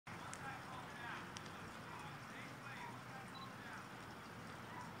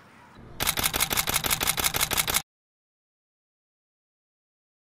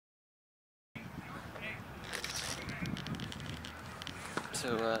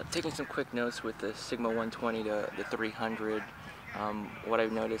So taking some quick notes with the Sigma 120 to the 300. What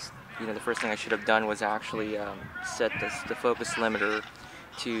I've noticed, the first thing I should have done was actually set the focus limiter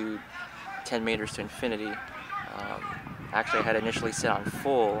to 10 meters to infinity. Actually, I had initially set on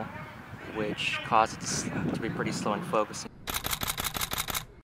full, which caused it to be pretty slow in focusing.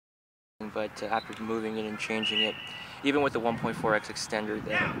 But after moving it and changing it, even with the 1.4x extender,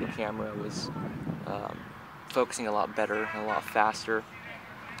 the camera was focusing a lot better and a lot faster.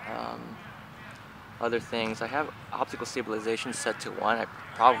 Other things, I have optical stabilization set to 1. I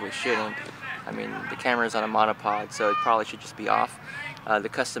probably shouldn't. I mean, the camera is on a monopod, so it probably should just be off. The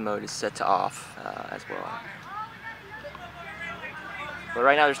custom mode is set to off as well. But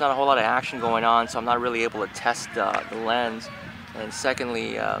right now there's not a whole lot of action going on, so I'm not really able to test the lens. And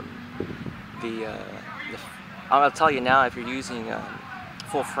secondly, I'll tell you now, if you're using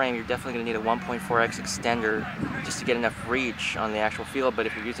full frame, you're definitely going to need a 1.4x extender just to get enough reach on the actual field. But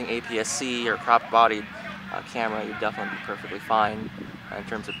if you're using APS-C or cropped bodied camera, you'd definitely be perfectly fine in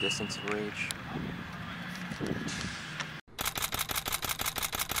terms of distance and reach.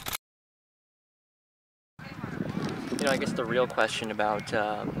 I guess the real question about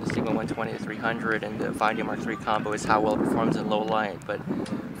the Sigma 120 to 300 and the Find Mark III combo is how well it performs in low light. But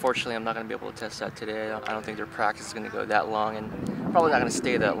fortunately, I'm not going to be able to test that today. I don't think their practice is going to go that long, and probably not going to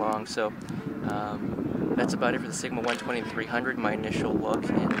stay that long. So that's about it for the Sigma 120 to 300. My initial look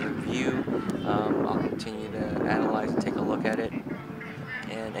and review. I'll continue to analyze and take a look at it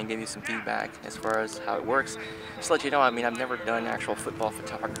and give you some feedback as far as how it works. Just to let you know, I mean, I've never done actual football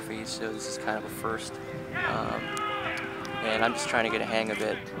photography, so this is kind of a first. And I'm just trying to get a hang of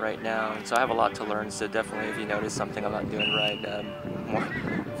it right now, and so I have a lot to learn. So definitely, if you notice something I'm not doing right,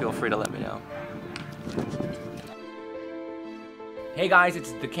 feel free to let me know. Hey guys,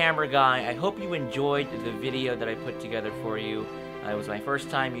 it's the camera guy. I hope you enjoyed the video that I put together for you. It was my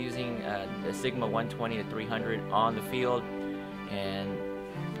first time using the Sigma 120 to 300 on the field, and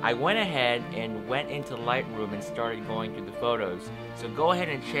I went ahead and went into Lightroom and started going through the photos. So go ahead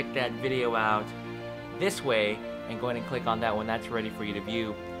and check that video out this way, and go ahead and click on that when that's ready for you to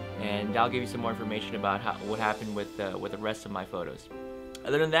view, and I'll give you some more information about what happened with the rest of my photos.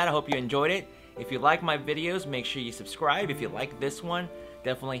 Other than that, I hope you enjoyed it. If you like my videos, make sure you subscribe. If you like this one,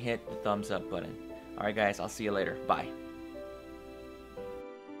 definitely hit the thumbs up button. Alright guys, I'll see you later. Bye.